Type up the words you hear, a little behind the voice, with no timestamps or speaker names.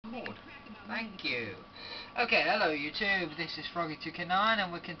Thank you. Okay, hello YouTube, this is Froggy2K9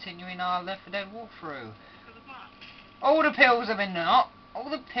 and we're continuing our Left 4 Dead walkthrough. All the pills have been knocked, all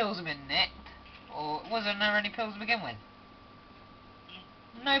the pills have been nicked, or wasn't there any pills to begin with?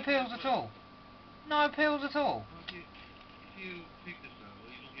 No pills at all. No pills at all.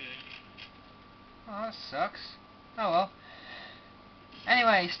 Oh, that sucks. Oh well.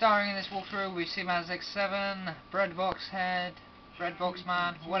 Anyway, starring in this walkthrough we see Maz X7, Breadbox Head, Breadbox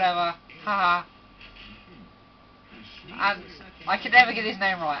Man, whatever. Haha. And I can never get his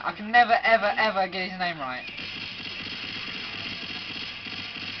name right. I can never ever get his name right.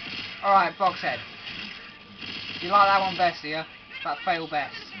 Alright, Boxhead. You like that one best, do you? That fail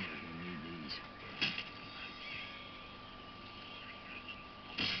best.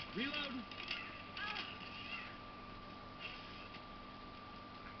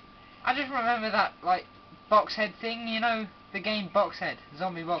 I just remember that, like, Boxhead thing, you know? The game Boxhead.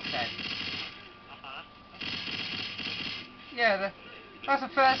 Zombie Boxhead. Yeah, that's the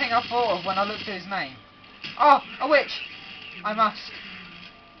first thing I thought of when I looked at his name. Oh, a witch! I must.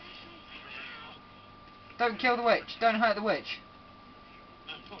 Don't kill the witch. Don't hurt the witch.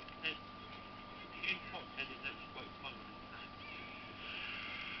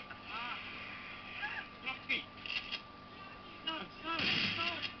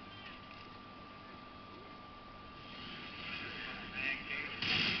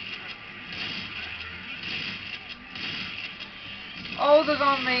 All the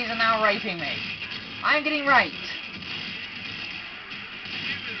zombies are now raping me. I'm getting raped.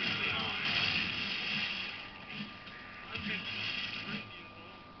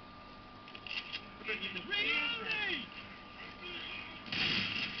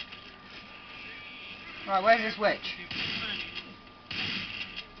 Right, where's this witch?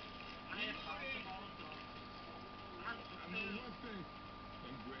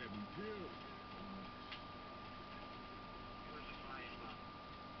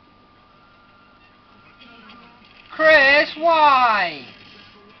 Chris, why?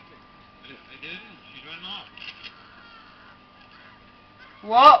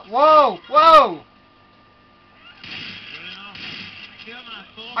 What? Whoa! Whoa!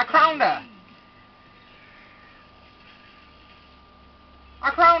 I crowned her! I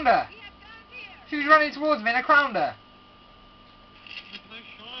crowned her! She was running towards me and I crowned her!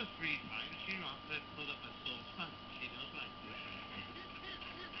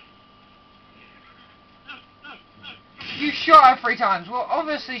 You shot her 3 times. Well,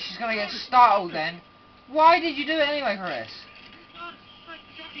 obviously she's gonna get startled then. Why did you do it anyway, Chris?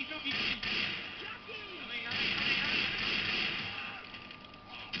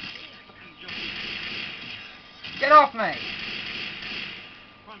 Get off me!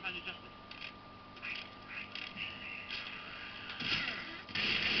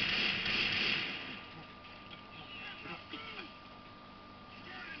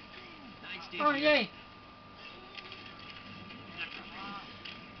 Oh, yay!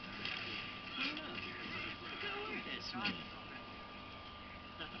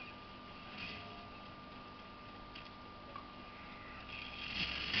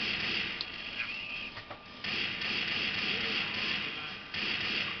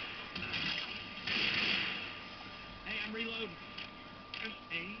 Reload.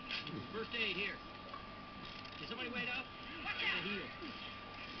 First aid here. Can somebody wait up? I gotta heal.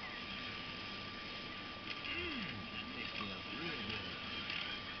 That picks me up real good.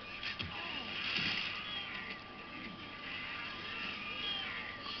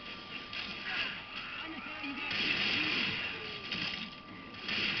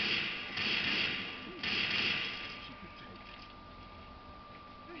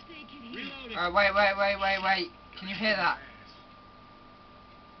 Wait. Can you hear that?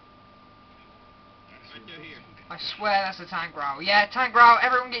 Right there here. I swear that's a tank growl. Yeah, tank growl.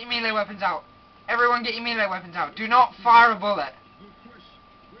 Everyone get your melee weapons out. Everyone get your melee weapons out. Do not fire a bullet.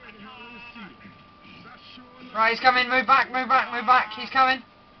 Right, he's coming. Move back. He's coming.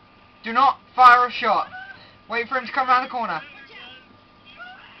 Do not fire a shot. Wait for him to come around the corner.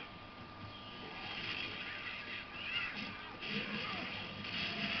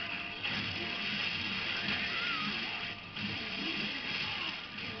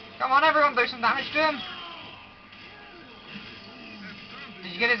 Come on, everyone, do some damage to him.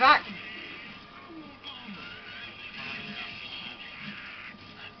 Did you get his axe?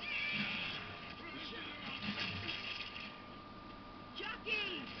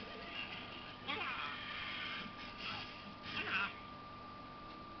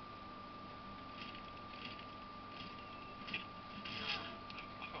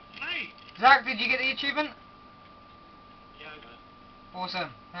 Zach, did you get the achievement? Yeah, I got it.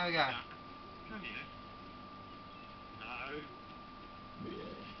 Awesome. There we go. Come here. No.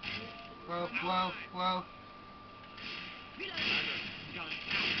 Whoa, whoa, whoa. Gun.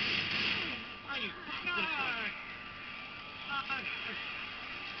 Are you fucking no.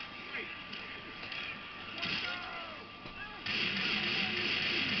 Hey.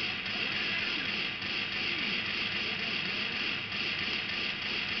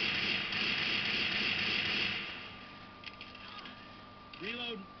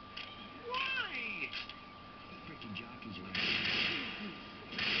 Reload. Why? Freaking jockeys are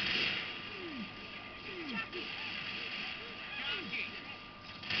Jockey.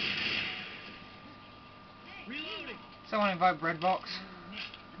 Reloading. Someone invite Breadbox.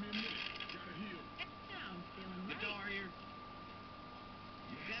 The door here.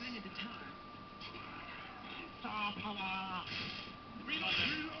 7 at the time.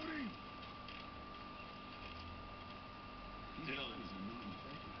 Reloading.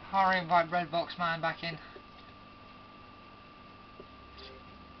 Hurry, invite Breadbox man back in.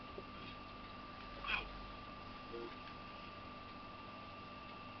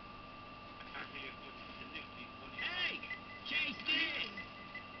 Hey! Chase this!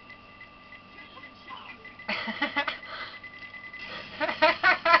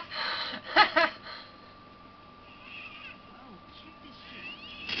 Oh, check this shit.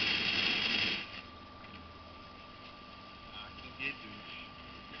 He did do it.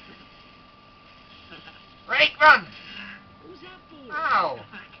 Rick, run! Who's that for? Ow!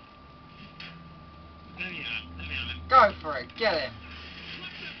 Let me on. Go for it, get him.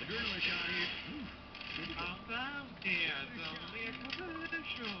 Adrenaline shot here. How about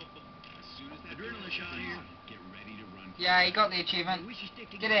commercial? As soon as that adrenaline shot here, get ready to run. Yeah, he got the achievement.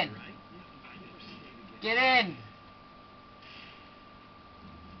 Get in. Get in!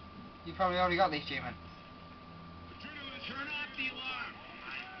 You probably already got the achievement. Adrenaline, turn off the alarm.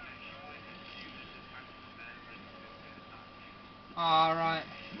 Alright.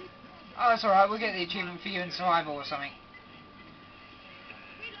 Oh, that's alright, we'll get the achievement for you in survival or something.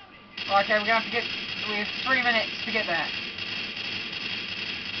 Okay, we're gonna have to get... We have 3 minutes to get there.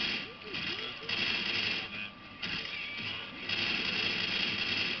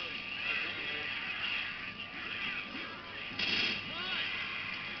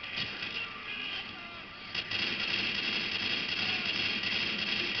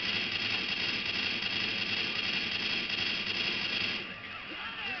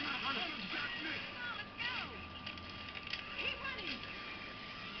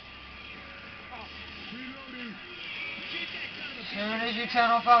 As soon as you turn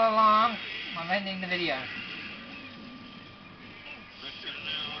off that alarm, I'm ending the video.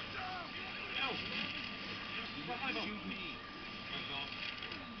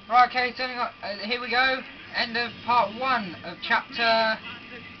 Right, okay, turning on. Here we go. End of part 1 of chapter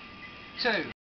 2.